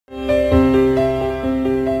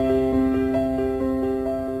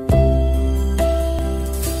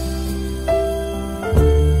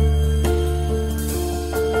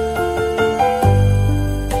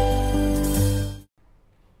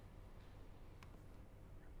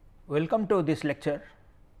Welcome to this lecture.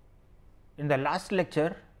 In the last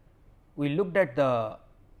lecture, we looked at the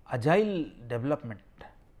agile development.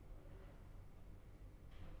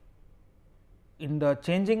 In the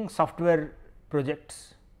changing software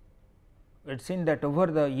projects, we had seen that over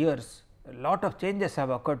the years a lot of changes have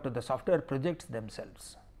occurred to the software projects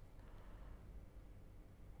themselves.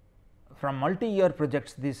 From multi-year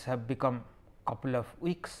projects, these have become couple of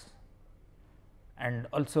weeks, and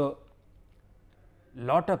also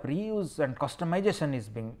lot of reuse and customization is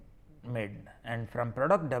being made, and from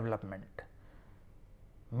product development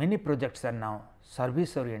many projects are now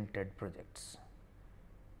service oriented projects.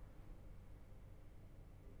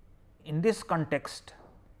 In this context,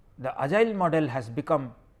 the agile model has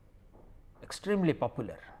become extremely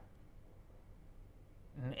popular.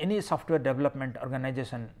 In any software development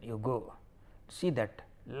organization you go, see that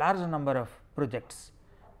large number of projects,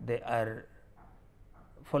 they are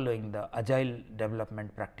following the agile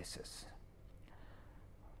development practices.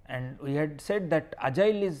 And we had said that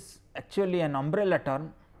agile is actually an umbrella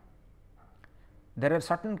term. There are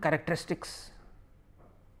certain characteristics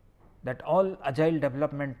that all agile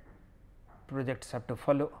development projects have to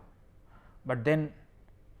follow, but then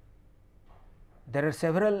there are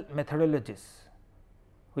several methodologies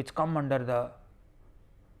which come under the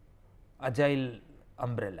agile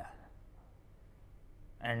umbrella,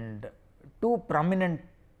 and two prominent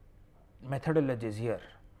methodologies here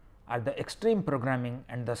are the extreme programming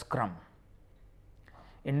and the Scrum.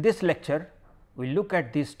 In this lecture, we look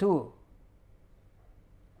at these two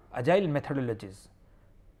agile methodologies,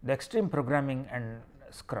 the extreme programming and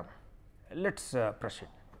Scrum. Let us proceed.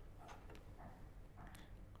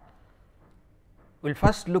 We will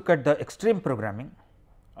first look at the extreme programming,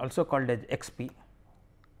 also called as XP. It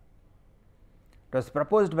was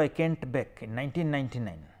proposed by Kent Beck in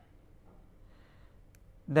 1999.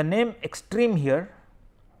 The name extreme here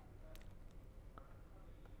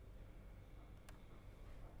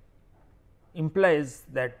implies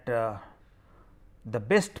that the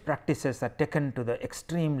best practices are taken to the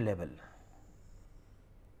extreme level.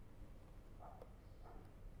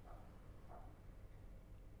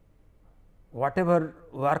 Whatever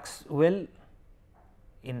works well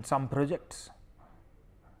in some projects,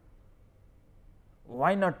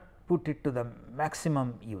 why not put it to the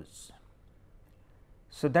maximum use?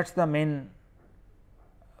 So, that is the main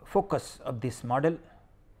focus of this model,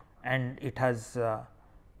 and it has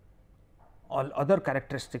all other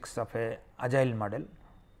characteristics of a agile model.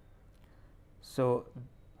 So,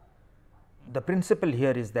 the principle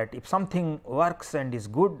here is that if something works and is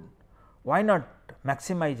good, why not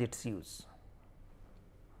maximize its use?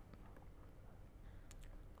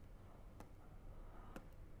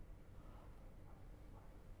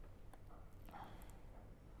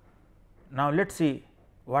 Now, let us see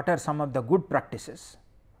what are some of the good practices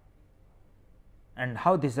and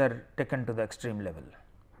how these are taken to the extreme level.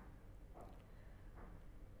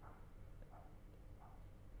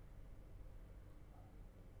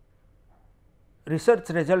 Research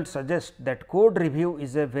results suggest that code review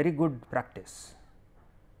is a very good practice.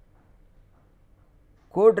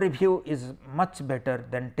 Code review is much better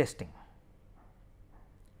than testing.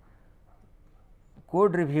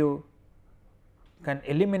 Code review can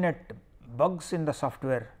eliminate bugs in the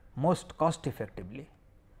software most cost effectively,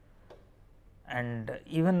 and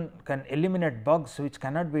even can eliminate bugs which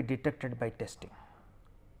cannot be detected by testing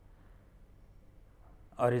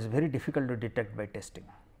or is very difficult to detect by testing.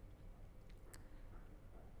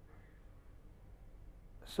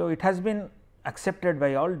 So, it has been accepted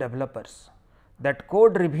by all developers that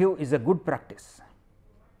code review is a good practice.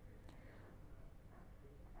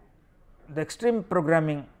 The extreme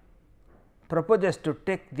programming proposes to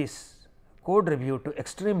take this code review to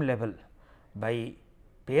extreme level by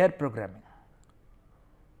pair programming.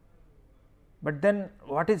 But then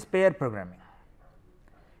what is pair programming?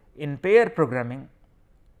 In pair programming,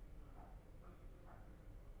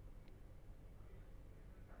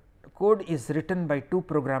 code is written by two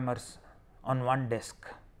programmers on one desk.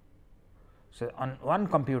 So, on one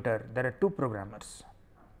computer there are two programmers.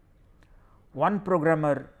 One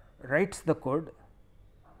programmer writes the code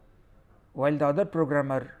while the other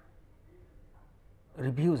programmer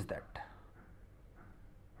reviews that,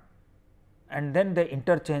 and then they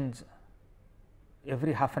interchange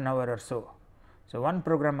every half an hour or so. So, one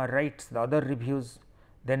programmer writes, the other reviews,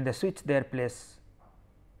 then they switch their place.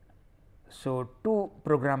 So, two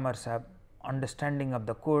programmers have understanding of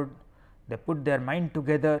the code, they put their mind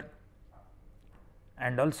together,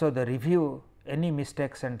 and also the review any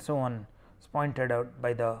mistakes and so on is pointed out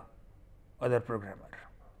by the other programmer.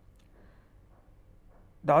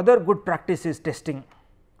 The other good practice is testing.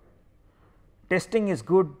 Testing is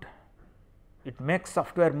good it makes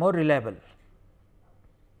software more reliable.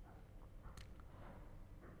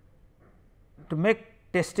 To make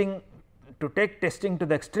testing, to take testing to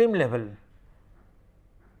the extreme level,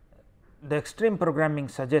 the extreme programming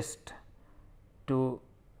suggests to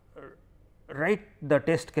write the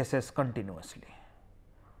test cases continuously.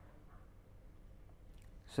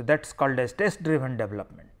 So, that is called as test driven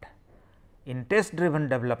development. In test driven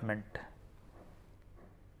development,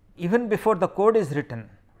 even before the code is written,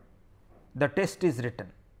 the test is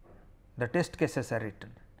written, the test cases are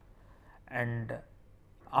written, and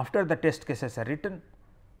after the test cases are written,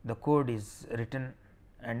 the code is written,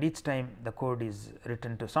 and each time the code is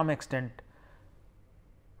written to some extent,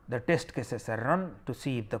 the test cases are run to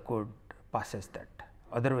see if the code passes that,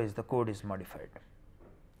 otherwise the code is modified.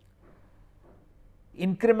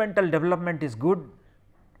 Incremental development is good.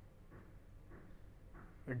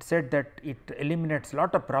 It said that it eliminates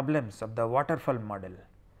lot of problems of the waterfall model,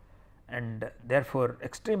 and therefore,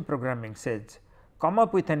 extreme programming says come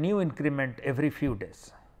up with a new increment every few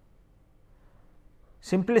days.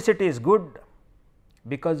 Simplicity is good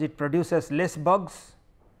because it produces less bugs,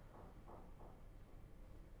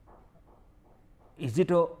 easy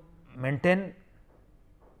to maintain,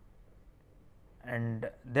 and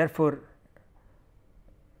therefore,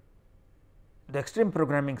 the extreme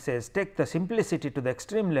programming says take the simplicity to the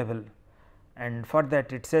extreme level, and for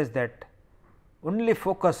that it says that only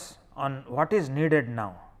focus on what is needed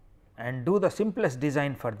now and do the simplest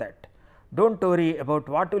design for that. Do not worry about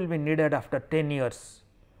what will be needed after 10 years,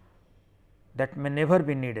 that may never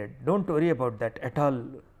be needed. Do not worry about that at all.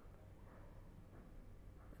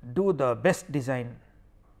 Do the best design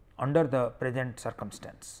under the present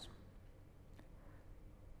circumstance.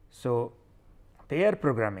 So, pair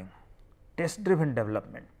programming, test driven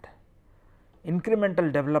development,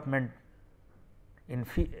 incremental development in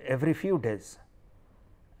every few days,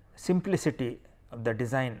 simplicity of the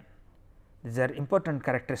design, these are important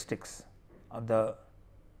characteristics of the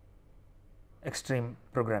extreme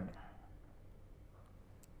programming.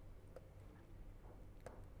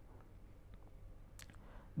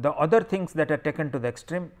 The other things that are taken to the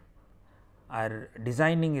extreme are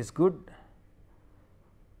designing is good.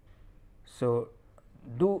 So,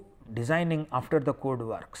 do designing after the code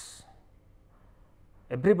works.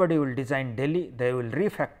 Everybody will design daily, they will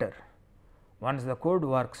refactor. Once the code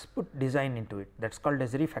works, put design into it, that is called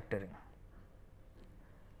as refactoring.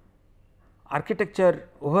 Architecture,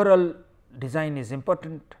 overall design is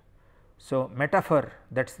important. So, metaphor,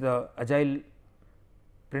 that is the agile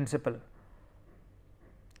principle,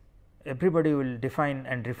 everybody will define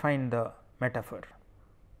and refine the metaphor.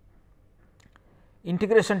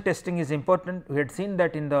 Integration testing is important. We had seen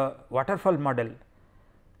that in the waterfall model,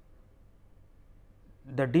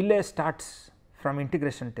 the delay starts from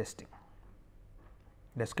integration testing.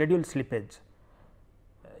 The schedule slippage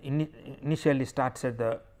initially starts at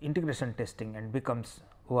the integration testing and becomes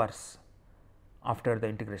worse after the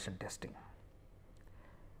integration testing.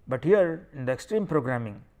 But here in the extreme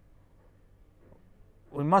programming,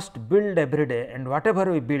 we must build every day, and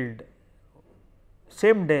whatever we build,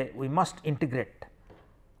 same day we must integrate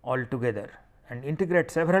all together and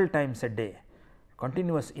integrate several times a day,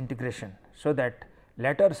 continuous integration, so that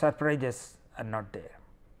later surprises are not there.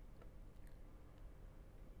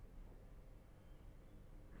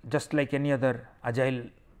 Just like any other agile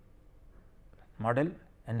model,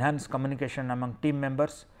 enhance communication among team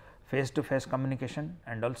members, face to face communication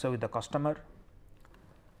and also with the customer.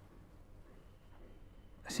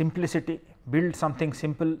 Simplicity, build something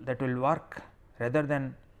simple that will work rather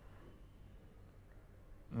than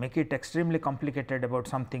make it extremely complicated about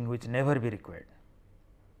something which never be required.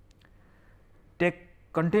 Take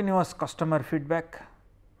continuous customer feedback,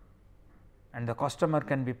 and the customer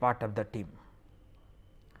can be part of the team.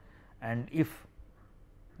 And if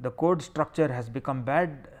the code structure has become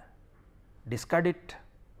bad, discard it,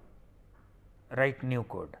 write new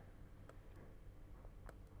code.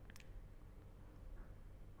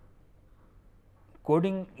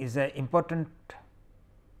 Coding is an important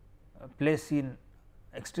place in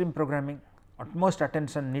extreme programming. Utmost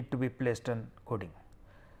attention need to be placed on coding.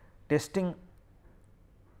 Testing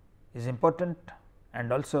is important,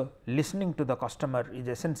 and also listening to the customer is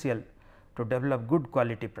essential to develop good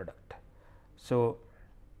quality product. So,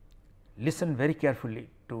 listen very carefully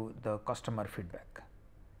to the customer feedback.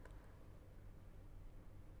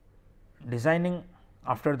 Designing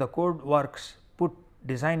after the code works, put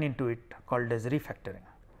design into it, called as refactoring.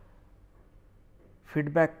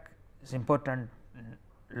 Feedback is important,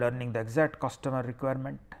 learning the exact customer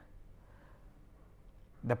requirement.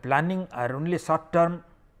 The planning are only short term,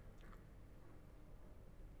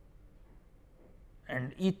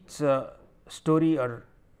 and each story or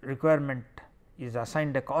requirement is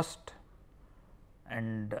assigned a cost,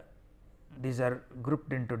 and these are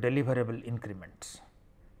grouped into deliverable increments.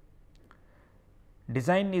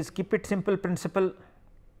 Design is keep it simple principle,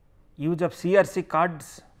 use of CRC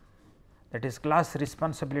cards, that is class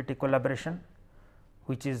responsibility collaboration,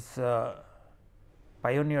 which is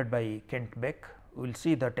pioneered by Kent Beck. We will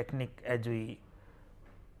see the technique as we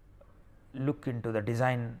look into the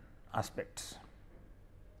design aspects.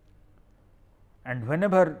 And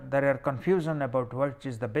whenever there are confusion about what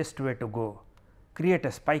is the best way to go, create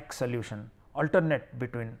a spike solution, alternate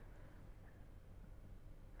between,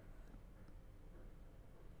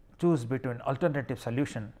 choose between alternative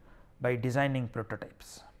solution by designing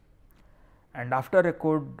prototypes. And after a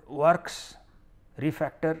code works,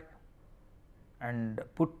 refactor and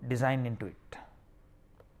put design into it.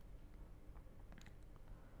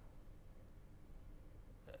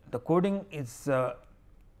 The coding is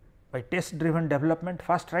by test driven development.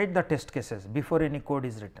 First write the test cases before any code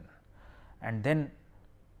is written, and then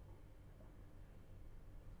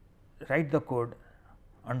write the code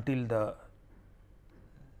until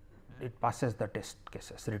it passes the test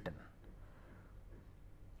cases written.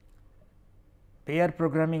 Pair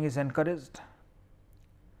programming is encouraged.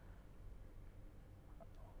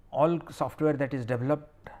 All software that is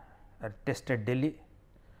developed are tested daily,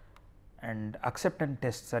 and acceptance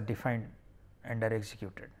tests are defined and are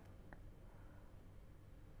executed.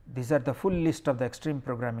 These are the full list of the extreme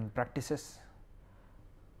programming practices.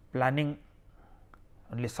 Planning,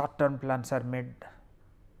 only short term plans are made.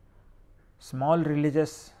 Small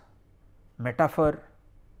releases, metaphor,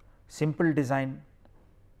 simple design,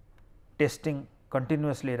 testing,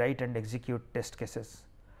 continuously write and execute test cases,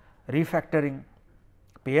 refactoring,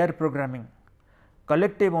 pair programming,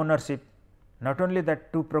 collective ownership. Not only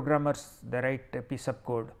that two programmers they write a piece of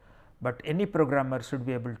code, but any programmer should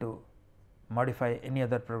be able to modify any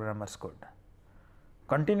other programmer's code.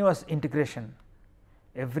 Continuous integration,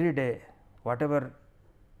 every day whatever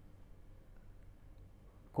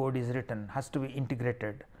code is written has to be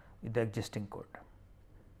integrated with the existing code.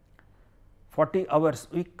 40 hours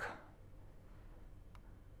week,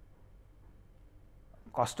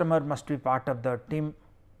 customer must be part of the team,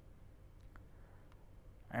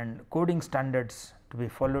 and coding standards to be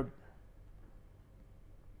followed.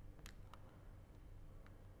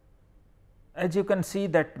 As you can see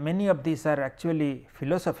that many of these are actually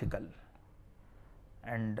philosophical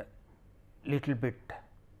and little bit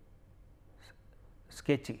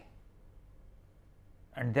sketchy,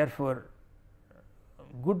 and therefore,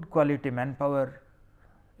 good quality manpower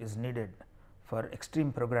is needed for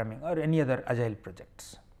extreme programming or any other agile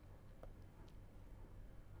projects.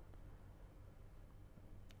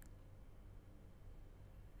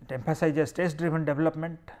 It emphasizes test driven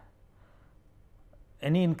development.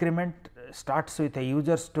 Any increment starts with a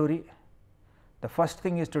user story. The first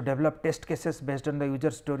thing is to develop test cases based on the user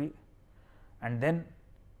story, and then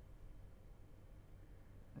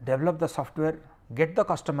develop the software, get the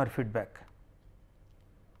customer feedback.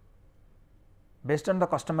 Based on the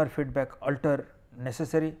customer feedback, alter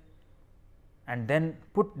necessary, and then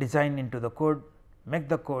put design into the code, make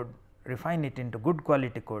the code, refine it into good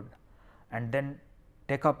quality code, and then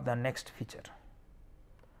take up the next feature.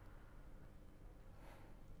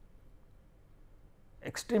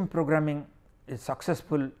 Extreme programming is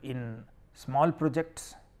successful in small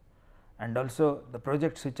projects and also the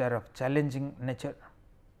projects which are of challenging nature.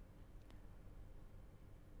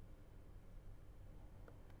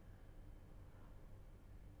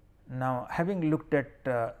 Now, having looked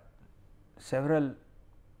at several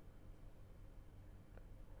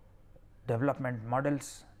development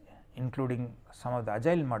models, including some of the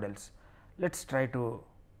agile models, let us try to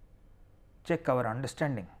check our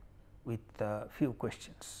understanding with a few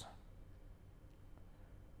questions.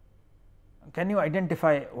 Can you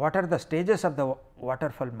identify what are the stages of the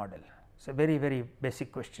waterfall model? It is a very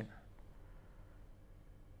basic question.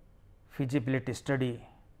 Feasibility study,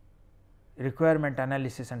 requirement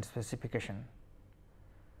analysis and specification,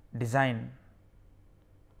 design,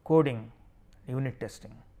 coding, unit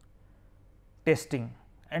testing, testing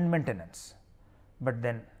and maintenance, but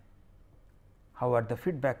then how are the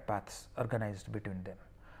feedback paths organized between them?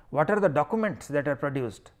 What are the documents that are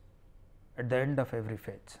produced at the end of every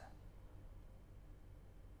phase?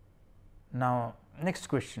 Now, next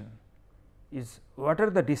question is what are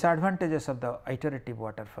the disadvantages of the iterative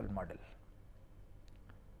waterfall model?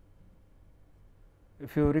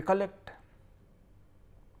 If you recollect,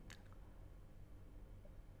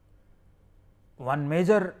 one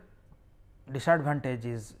major disadvantage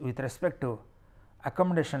is with respect to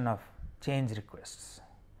accommodation of change requests.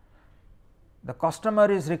 The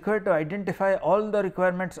customer is required to identify all the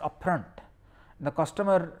requirements upfront. The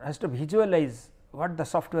customer has to visualize what the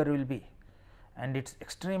software will be, and it is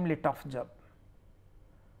extremely tough job.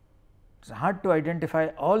 It is hard to identify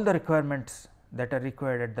all the requirements that are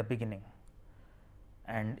required at the beginning,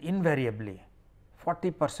 and invariably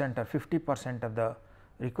 40% or 50% of the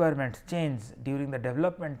requirements change during the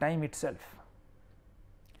development time itself,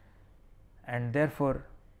 and therefore,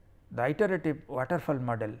 the iterative waterfall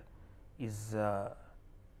model is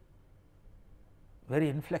very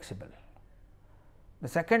inflexible. The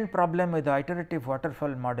second problem with the iterative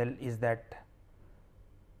waterfall model is that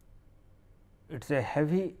it is a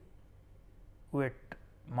heavy weight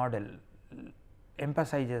model,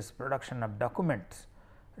 emphasizes production of documents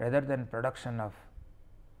rather than production of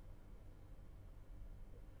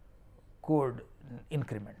code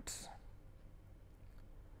increments.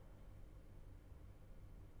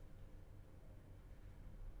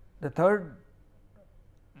 The third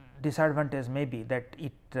disadvantage may be that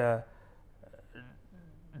it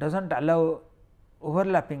does not allow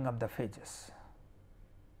overlapping of the phases,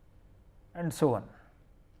 and so on.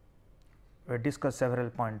 We discussed several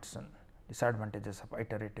points on disadvantages of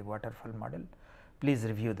iterative waterfall model. Please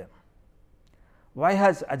review them. Why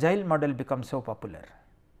has agile model become so popular?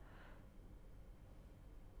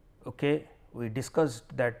 Okay, we discussed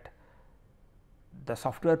that the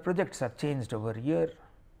software projects have changed over year.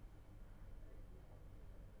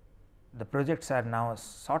 The projects are now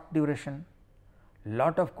short duration,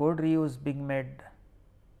 lot of code reuse being made,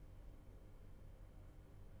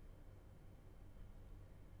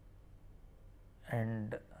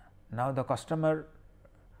 and now the customer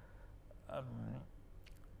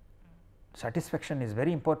satisfaction is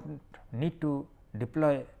very important, need to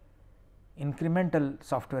deploy incremental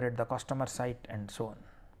software at the customer site and so on.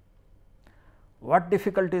 What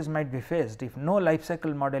difficulties might be faced if no life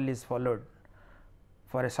cycle model is followed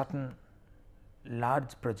for a certain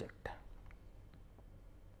large project?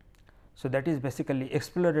 So, that is basically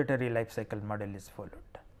exploratory life cycle model is followed.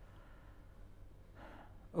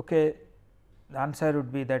 Okay, the answer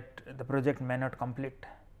would be that the project may not complete,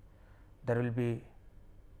 there will be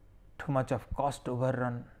too much of cost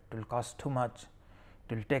overrun, it will cost too much,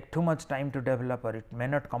 it will take too much time to develop, or it may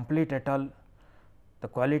not complete at all, the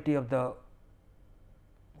quality of the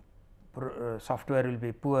software will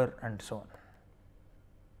be poor and so on.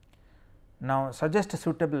 Now, suggest a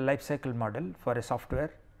suitable life cycle model for a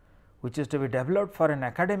software which is to be developed for an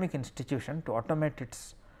academic institution to automate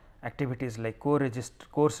its activities like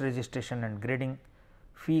course registration and grading,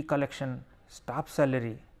 fee collection, staff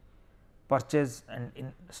salary, purchase and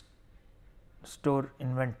store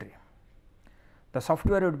inventory. The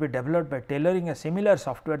software would be developed by tailoring a similar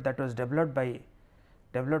software that was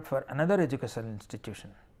developed for another educational institution.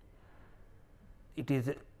 It is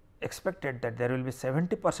expected that there will be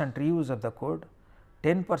 70% reuse of the code,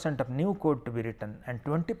 10% of new code to be written, and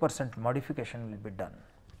 20% modification will be done.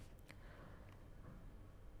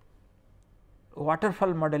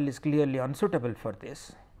 Waterfall model is clearly unsuitable for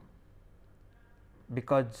this,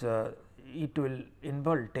 because it will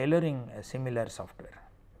involve tailoring a similar software.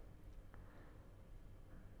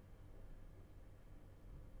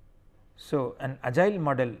 So, an agile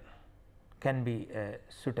model can be a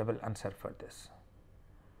suitable answer for this.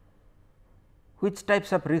 Which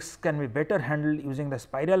types of risks can be better handled using the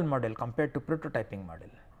spiral model compared to prototyping model?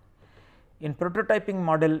 In prototyping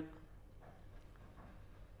model,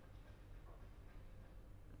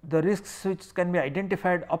 the risks which can be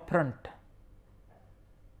identified upfront,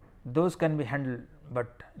 those can be handled,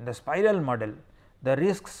 but in the spiral model, the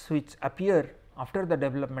risks which appear after the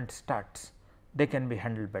development starts, they can be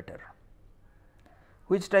handled better.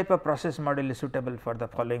 Which type of process model is suitable for the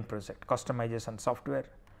following project? Customization software,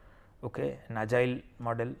 okay, an agile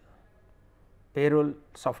model, payroll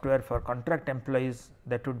software for contract employees,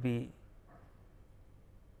 that would be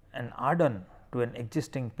an add-on to an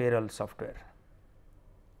existing payroll software.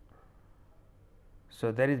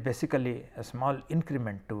 So, there is basically a small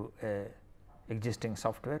increment to a existing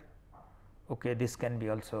software. Okay, this can be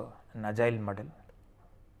also an agile model.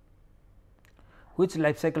 Which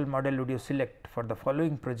life cycle model would you select for the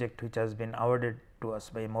following project which has been awarded to us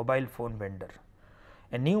by a mobile phone vendor?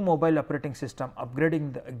 A new mobile operating system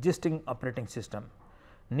upgrading the existing operating system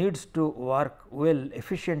needs to work well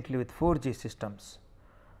efficiently with 4G systems,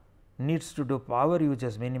 needs to do power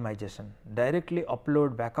usage minimization, directly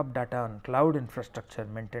upload backup data on cloud infrastructure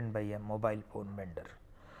maintained by a mobile phone vendor.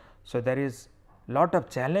 So, there is lot of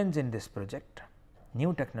challenge in this project,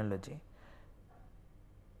 new technology,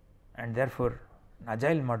 and therefore, an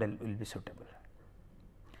agile model will be suitable.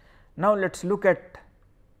 Now, let us look at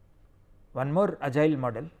one more agile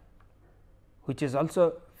model, which is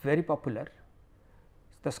also very popular,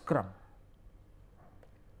 is the Scrum.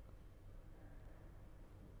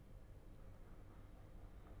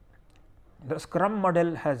 The Scrum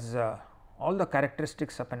model has all the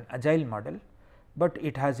characteristics of an agile model, but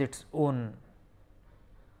it has its own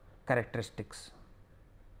characteristics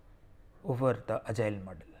over the agile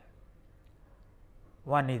model.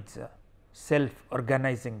 One is self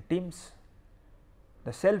organizing teams.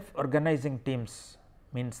 The self organizing teams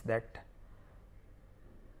means that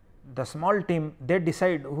the small team, they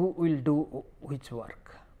decide who will do which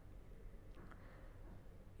work.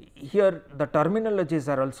 Here the terminologies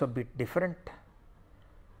are also a bit different.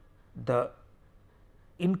 The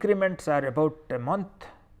increments are about a month,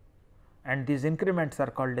 and these increments are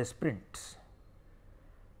called as sprints,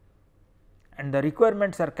 and the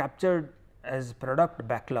requirements are captured as product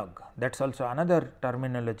backlog. That is also another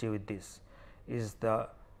terminology with this, is the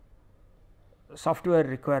software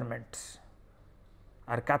requirements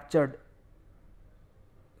are captured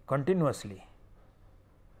continuously,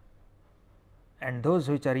 and those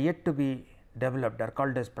which are yet to be developed are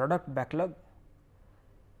called as product backlog.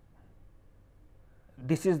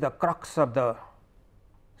 This is the crux of the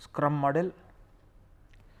Scrum model.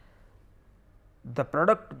 The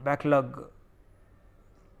product backlog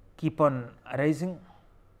keep on arising,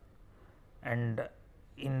 and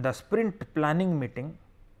in the sprint planning meeting,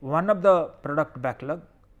 one of the product backlog,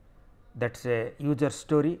 that is a user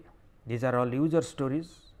story, these are all user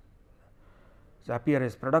stories, so appear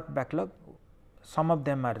as product backlog. Some of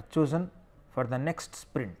them are chosen for the next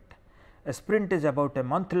sprint. A sprint is about a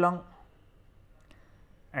month long,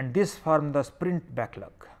 and this form the sprint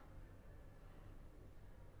backlog.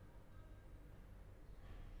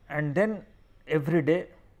 And then every day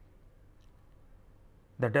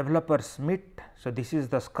the developers meet. So, this is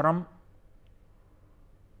the Scrum.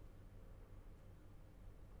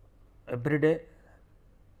 Every day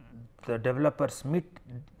the developers meet,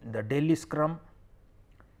 the daily Scrum.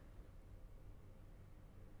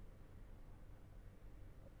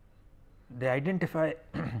 They identify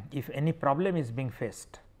if any problem is being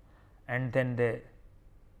faced, and then they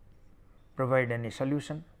provide any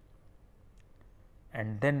solution,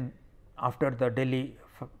 and then after the daily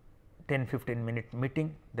 10-15 minute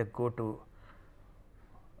meeting, they go to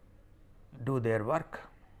do their work,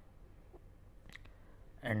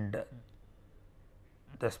 and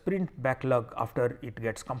the sprint backlog, after it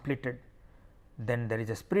gets completed, then there is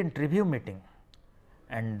a sprint review meeting,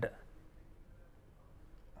 and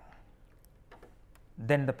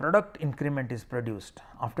then the product increment is produced.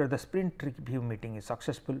 After the sprint review meeting is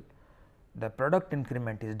successful, the product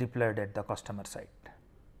increment is deployed at the customer site.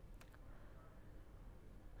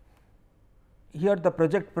 Here the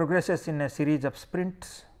project progresses in a series of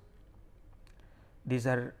sprints. These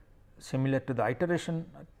are similar to the iteration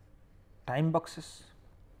time boxes,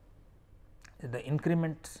 the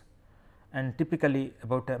increments, and typically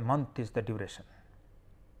about a month is the duration.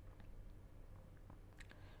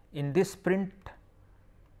 In this sprint,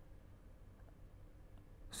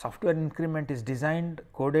 software increment is designed,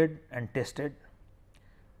 coded and tested,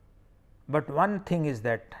 but one thing is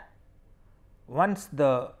that once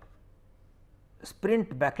the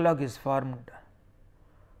sprint backlog is formed,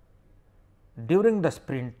 during the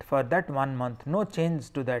sprint for that 1 month, no change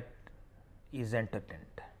to that is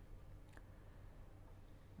entertained.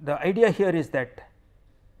 The idea here is that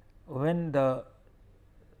when the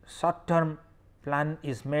short term plan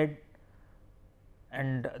is made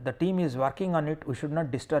and the team is working on it, we should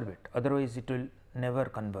not disturb it, otherwise it will never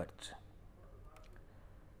converge.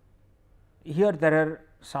 Here there are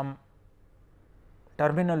some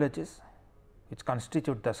terminologies which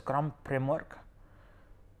constitute the Scrum framework.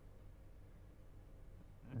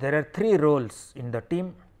 There are 3 roles in the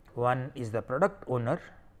team. One is the product owner.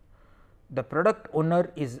 The product owner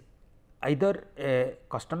is either a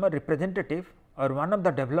customer representative or one of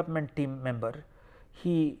the development team member.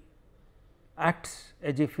 He acts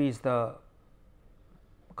as if he is the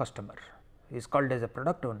customer, he is called as a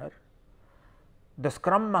product owner. The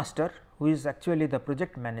Scrum master, who is actually the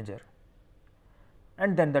project manager,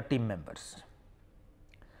 and then the team members.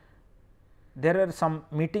 There are some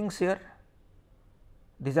meetings here,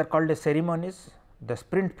 these are called as ceremonies: the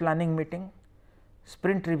sprint planning meeting,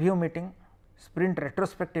 sprint review meeting, sprint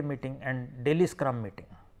retrospective meeting and daily Scrum meeting.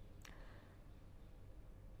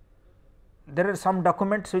 There are some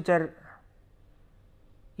documents which are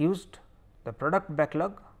used: the product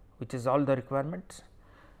backlog, which is all the requirements,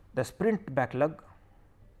 the sprint backlog,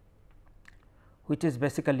 which is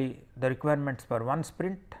basically the requirements for one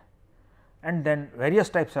sprint, and then various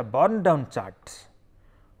types of burn down charts,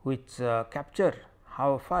 which capture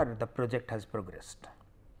how far the project has progressed.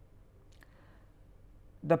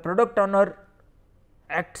 The product owner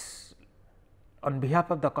acts on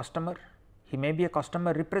behalf of the customer. He may be a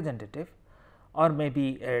customer representative or may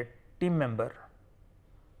be a team member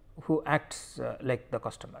who acts like the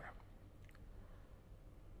customer.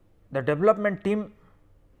 The development team,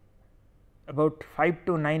 about 5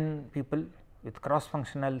 to 9 people with cross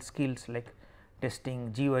functional skills like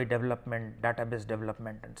testing, GUI development, database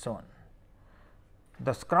development and so on.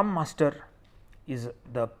 The Scrum Master is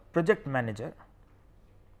the project manager,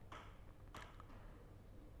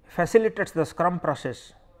 facilitates the Scrum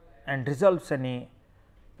process and resolves any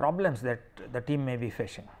problems that the team may be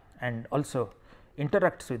facing, and also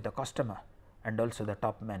interacts with the customer and also the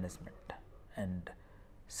top management, and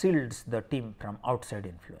shields the team from outside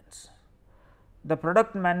influence. The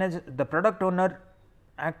product owner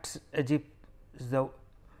acts as if the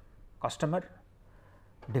customer,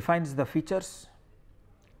 defines the features,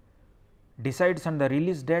 decides on the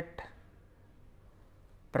release date,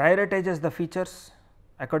 prioritizes the features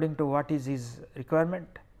according to what is his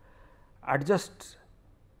requirement, adjusts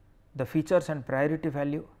the features and priority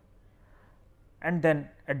value, and then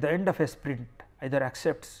at the end of a sprint either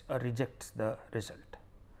accepts or rejects the result.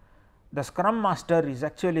 The Scrum Master is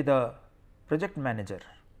actually the project manager,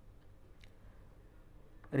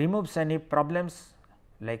 removes any problems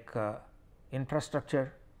like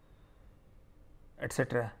infrastructure,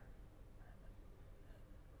 etc.,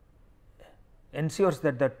 ensures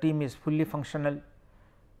that the team is fully functional,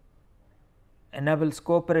 enables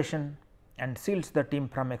cooperation and shields the team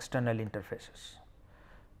from external interfaces.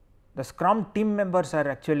 The Scrum team members are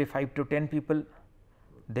actually 5 to 10 people.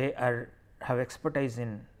 They have expertise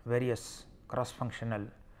in various cross functional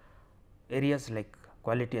areas like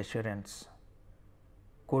quality assurance,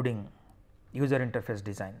 coding, user interface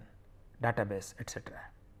design, database, etc.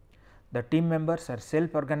 The team members are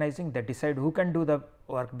self organizing, they decide who can do the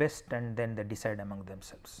work best and then they decide among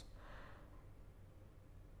themselves.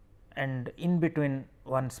 And in between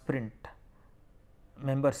one sprint,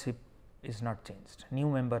 membership is not changed, new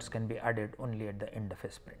members can be added only at the end of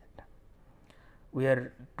a sprint. We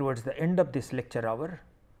are towards the end of this lecture hour,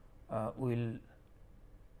 we will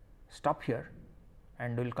stop here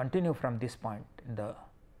and we will continue from this point in the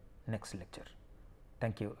next lecture.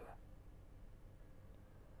 Thank you.